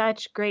provide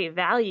such great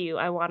value.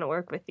 I want to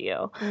work with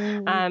you."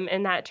 Mm-hmm.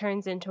 And that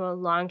turns into a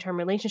long-term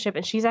relationship.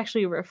 And she's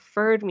actually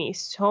referred me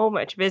so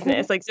much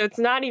business. Like, so it's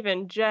not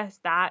even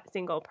just that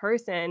single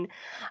person,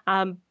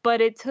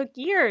 but it took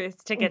years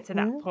to get to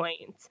that Mm-hmm.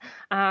 point.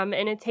 And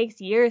it takes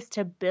years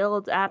to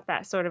build up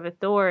that sort of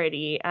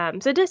authority.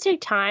 So it does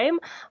take time,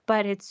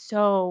 but it's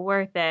so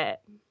worth it.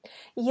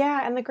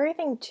 Yeah, and the great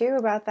thing too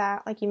about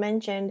that, like you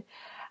mentioned,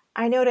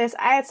 I noticed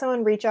I had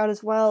someone reach out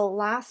as well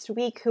last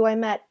week who I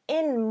met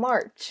in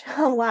March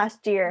of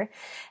last year.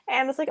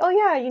 And it's like, oh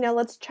yeah,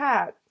 let's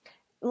chat.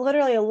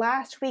 Literally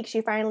last week,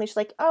 she's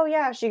like, oh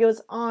yeah, she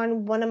goes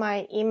on one of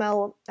my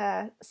email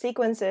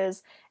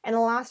sequences. And the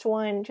last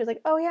one, she was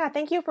like, oh yeah,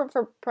 thank you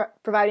for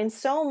providing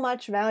so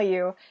much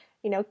value.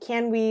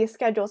 Can we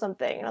schedule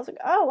something? And I was like,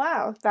 oh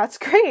wow, that's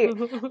great.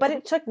 But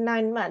it took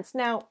 9 months.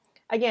 Now,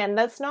 again,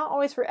 that's not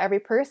always for every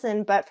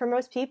person, but for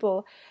most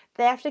people,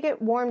 they have to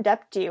get warmed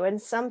up to,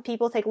 and some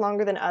people take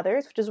longer than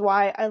others, which is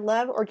why I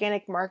love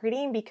organic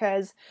marketing,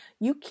 because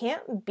you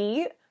can't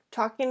beat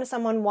talking to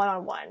someone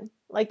one-on-one.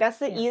 Like, that's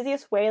the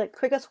easiest way, like,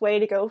 quickest way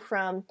to go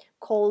from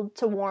cold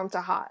to warm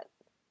to hot.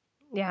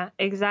 Yeah,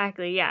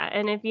 exactly. Yeah.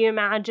 And if you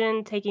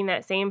imagine taking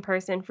that same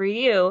person for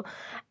you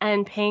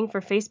and paying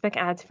for Facebook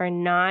ads for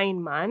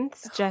 9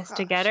 months Oh, just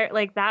to get gosh. her,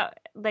 like that,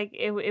 like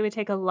it would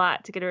take a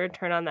lot to get a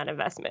return on that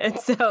investment.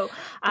 So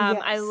I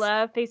Yes.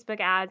 love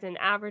Facebook ads and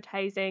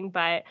advertising,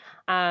 but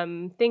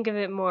think of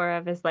it more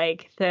of as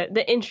like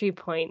the entry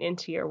point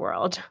into your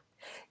world.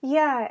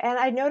 Yeah, and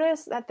I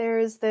noticed that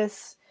there's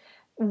this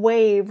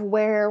wave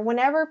where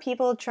whenever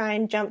people try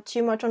and jump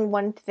too much on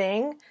one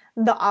thing,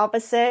 the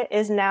opposite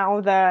is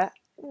now the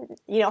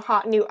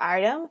hot new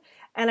item.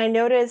 And I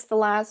noticed the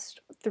last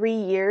 3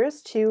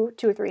 years, 2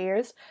 or 3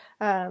 years,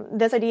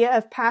 this idea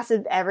of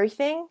passive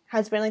everything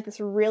has been like this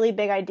really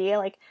big idea,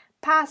 like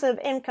passive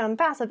income,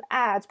 passive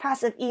ads,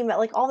 passive email,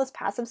 like all this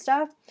passive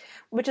stuff,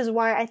 which is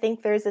why I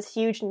think there's this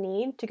huge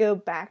need to go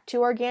back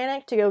to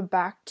organic, to go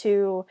back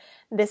to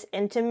this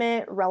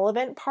intimate,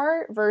 relevant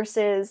part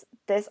versus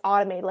this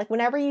automated. Like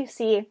whenever you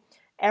see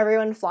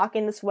everyone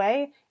flocking this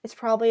way, it's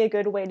probably a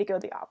good way to go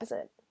the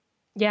opposite.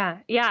 Yeah,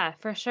 yeah,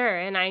 for sure.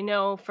 And I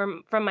know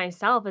from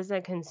myself as a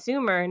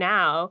consumer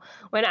now,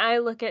 when I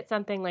look at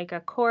something like a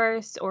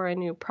course or a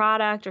new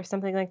product or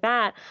something like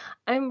that,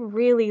 I'm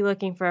really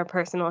looking for a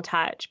personal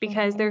touch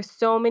because Mm-hmm. there's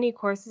so many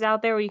courses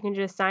out there where you can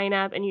just sign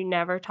up and you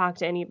never talk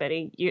to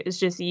anybody. It's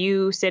just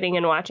you sitting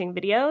and watching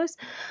videos,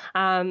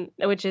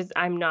 which is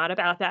I'm not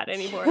about that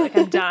anymore. Like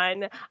I'm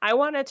done. I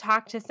want to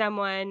talk to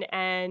someone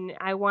and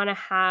I want to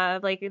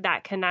have like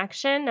that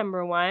connection,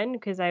 number one,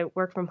 because I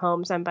work from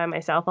home, so I'm by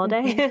myself all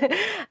Mm-hmm. day.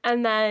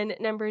 And then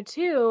number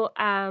two,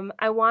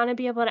 I want to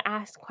be able to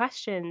ask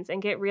questions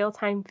and get real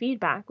time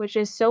feedback, which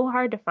is so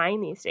hard to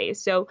find these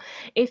days. So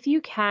if you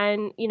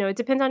can, it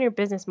depends on your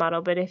business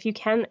model, but if you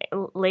can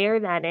layer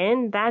that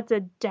in, that's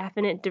a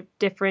definite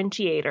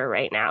differentiator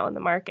right now in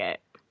the market.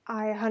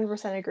 I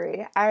 100%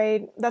 agree.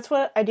 That's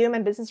what I do in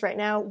my business right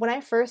now. When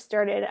I first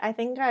started, I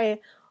think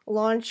I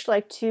launched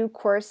like 2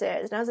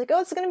 courses and I was like, "Oh,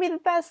 it's going to be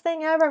the best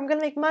thing ever. I'm going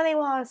to make money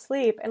while I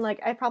sleep." And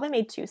like I probably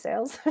made 2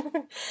 sales.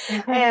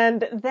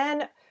 And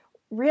then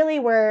really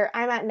where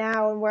I'm at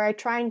now and where I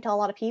try and tell a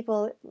lot of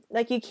people,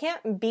 like you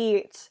can't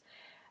beat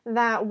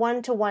that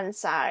one-to-one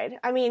side.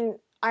 I mean,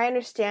 I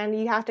understand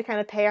you have to kind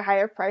of pay a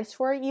higher price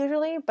for it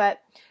usually, but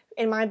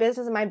in my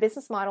business and my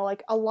business model,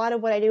 like a lot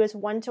of what I do is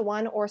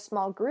one-to-one or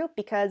small group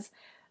because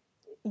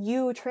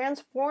you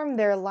transform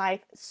their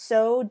life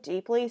so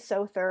deeply,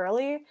 so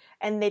thoroughly,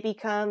 and they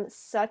become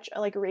such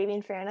a like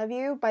raving fan of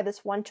you by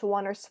this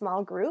one-to-one or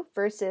small group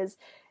versus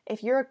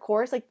if you're a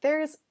course, like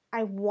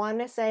I want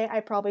to say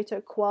I probably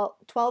took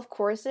 12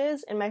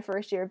 courses in my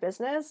first year of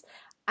business.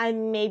 I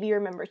maybe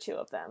remember 2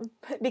 of them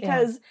Yeah.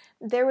 because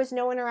there was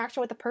no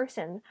interaction with the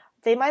person.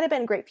 They might have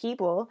been great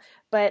people,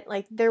 but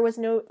like there was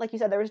no, like you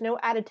said, there was no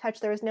added touch,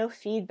 there was no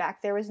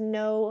feedback, there was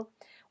no,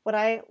 what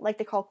I like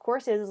to call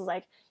courses is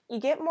like you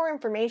get more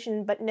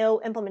information but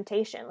no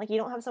implementation. Like you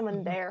don't have someone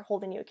Mhm. there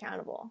holding you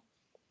accountable.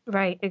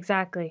 Right,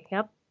 exactly.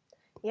 Yep.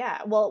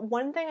 Yeah, well,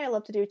 one thing I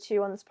love to do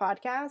too on this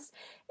podcast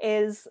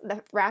is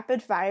the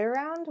rapid fire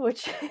round,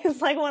 which is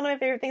like one of my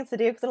favorite things to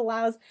do because it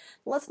allows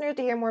listeners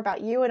to hear more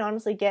about you and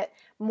honestly get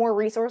more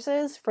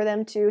resources for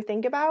them to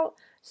think about.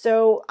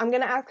 So I'm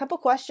going to ask a couple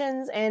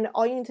questions, and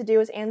all you need to do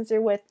is answer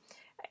with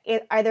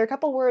either a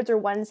couple words or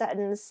one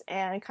sentence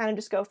and kind of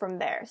just go from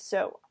there.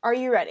 So, are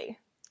you ready?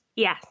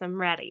 Yes, I'm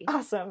ready.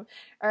 Awesome.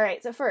 All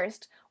right, so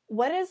first,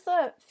 what is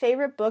the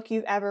favorite book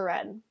you've ever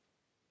read?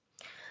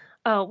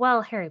 Oh,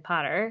 well, Harry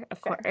Potter, of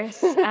Fair.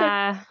 course.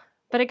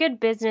 But a good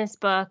business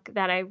book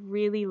that I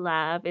really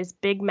love is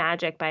Big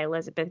Magic by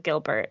Elizabeth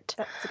Gilbert.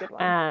 That's a good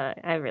one.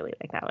 I really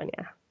like that one,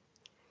 yeah.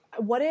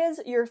 What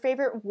is your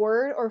favorite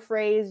word or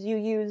phrase you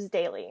use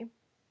daily?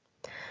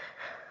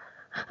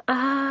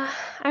 I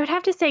would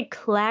have to say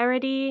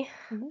clarity,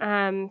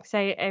 Mm-hmm. 'cause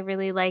I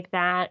really like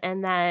that.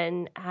 And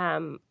then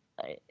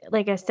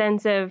like a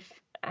sense of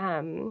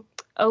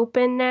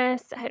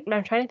openness.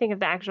 I'm trying to think of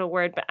the actual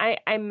word, but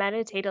I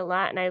meditate a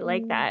lot and I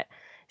like Mm-hmm. that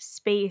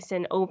space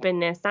and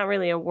openness. Not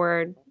really a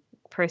word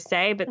per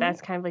se, but Mm-hmm.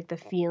 that's kind of like the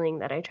feeling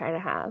that I try to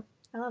have.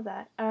 I love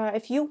that.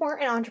 If you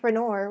weren't an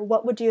entrepreneur,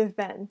 what would you have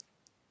been?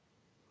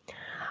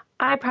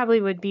 I probably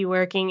would be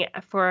working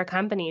for a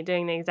company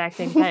doing the exact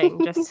same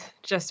thing,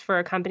 just for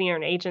a company or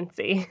an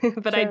agency.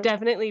 But I'd Sure.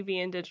 definitely be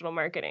in digital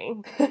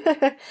marketing.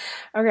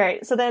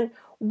 Okay, so then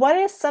what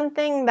is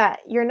something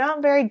that you're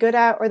not very good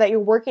at or that you're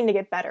working to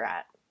get better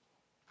at?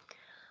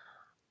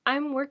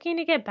 I'm working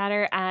to get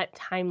better at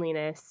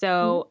timeliness. Mm-hmm.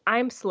 So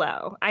I'm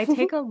slow. I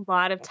take a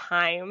lot of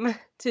time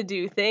to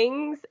do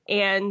things.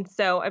 And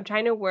so I'm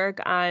trying to work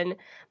on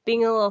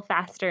being a little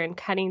faster and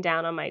cutting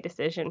down on my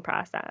decision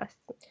process.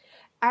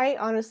 I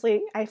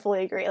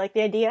fully agree. Like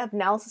the idea of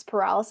analysis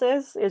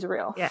paralysis is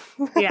real. Yeah.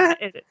 Yeah,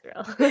 it is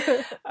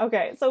real.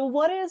 Okay, so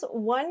what is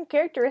one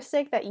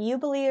characteristic that you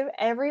believe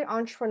every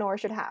entrepreneur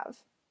should have?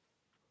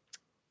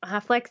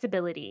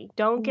 Flexibility.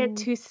 Don't get Mm,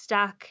 too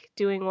stuck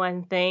doing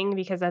one thing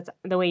because that's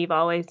the way you've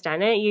always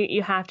done it.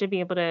 You have to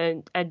be able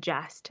to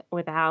adjust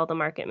with how the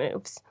market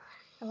moves.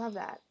 I love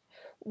that.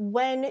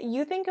 When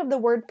you think of the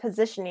word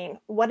positioning,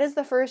 what is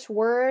the first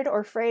word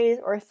or phrase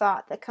or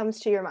thought that comes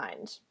to your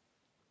mind?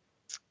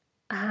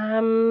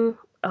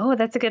 Oh,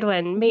 that's a good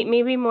one.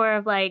 Maybe more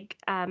of like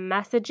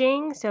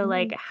messaging, so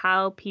like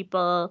how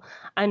people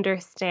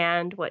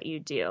understand what you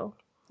do.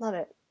 Love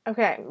it.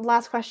 Okay,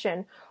 last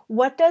question.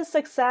 What does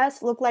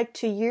success look like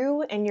to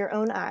you in your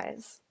own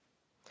eyes?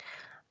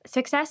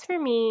 Success for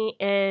me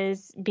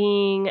is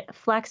being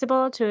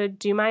flexible to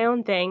do my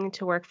own thing,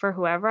 to work for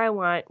whoever I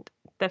want,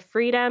 the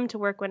freedom to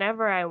work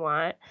whenever I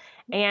want,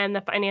 and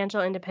the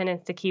financial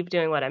independence to keep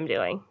doing what I'm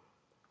doing.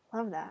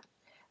 Love that.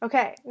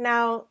 Okay,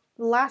 now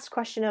last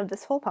question of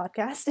this whole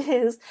podcast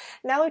is,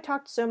 now we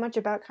talked so much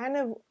about kind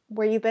of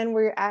where you've been,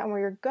 where you're at, and where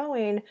you're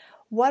going.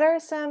 What are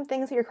some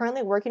things that you're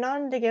currently working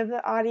on to give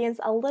the audience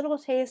a little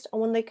taste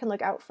on when they can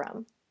look out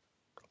from?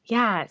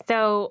 Yeah,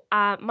 so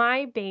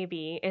my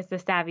baby is the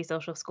Savvy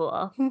Social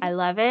School. I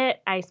love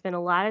it. I spend a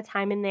lot of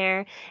time in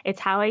there.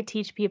 It's how I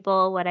teach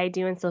people what I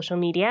do in social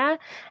media.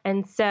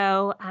 And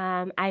so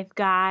I've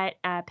got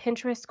a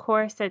Pinterest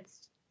course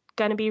that's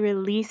going to be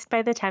released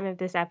by the time of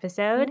this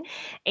episode,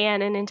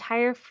 and an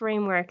entire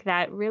framework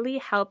that really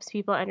helps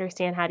people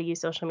understand how to use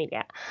social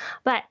media.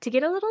 But to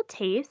get a little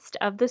taste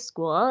of the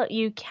school,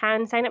 you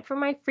can sign up for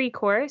my free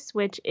course,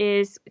 which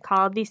is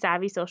called the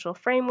Savvy Social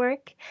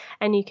Framework.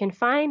 And you can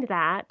find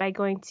that by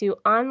going to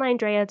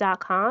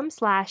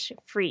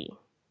onlinedrea.com/free.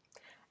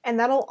 And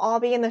that'll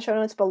all be in the show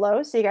notes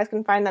below, so you guys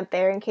can find that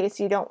there in case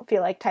you don't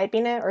feel like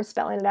typing it or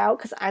spelling it out,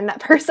 because I'm that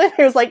person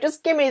who's like,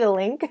 just give me the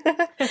link.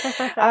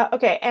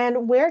 Okay,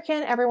 and where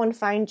can everyone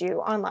find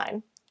you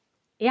online?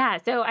 Yeah,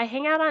 so I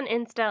hang out on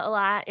Insta a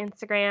lot,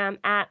 Instagram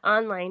at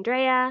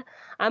OnlineDrea,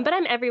 but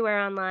I'm everywhere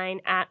online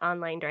at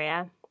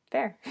OnlineDrea.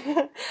 Fair.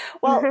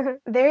 Well,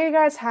 there you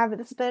guys have it.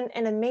 This has been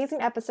an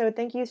amazing episode.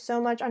 Thank you so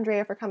much,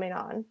 Andrea, for coming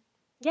on.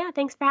 Yeah,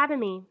 thanks for having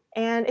me.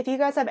 And if you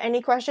guys have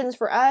any questions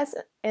for us,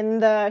 in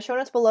the show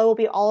notes below will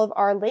be all of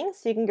our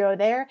links, so you can go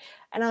there.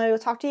 And I will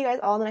talk to you guys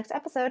all in the next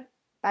episode.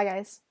 Bye,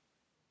 guys.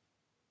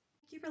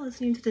 Thank you for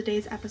listening to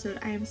today's episode.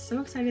 I am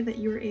so excited that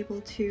you were able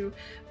to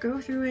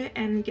go through it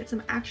and get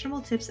some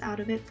actionable tips out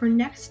of it. For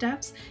next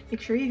steps,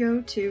 make sure you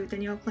go to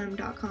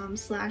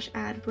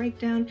danielleclem.com/ad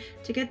breakdown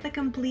to get the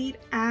complete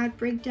ad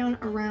breakdown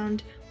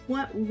around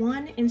what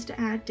one Insta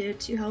ad did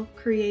to help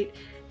create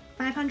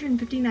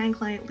 559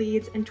 client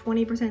leads and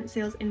 20%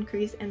 sales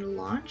increase in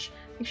launch.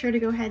 Make sure to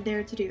go ahead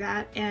there to do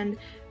that, and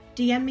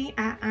DM me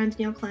at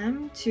Danielle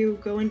Clem to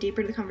go in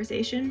deeper to the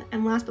conversation.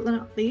 And last but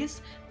not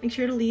least, make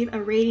sure to leave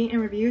a rating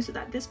and review so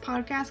that this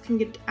podcast can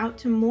get out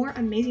to more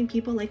amazing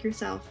people like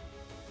yourself.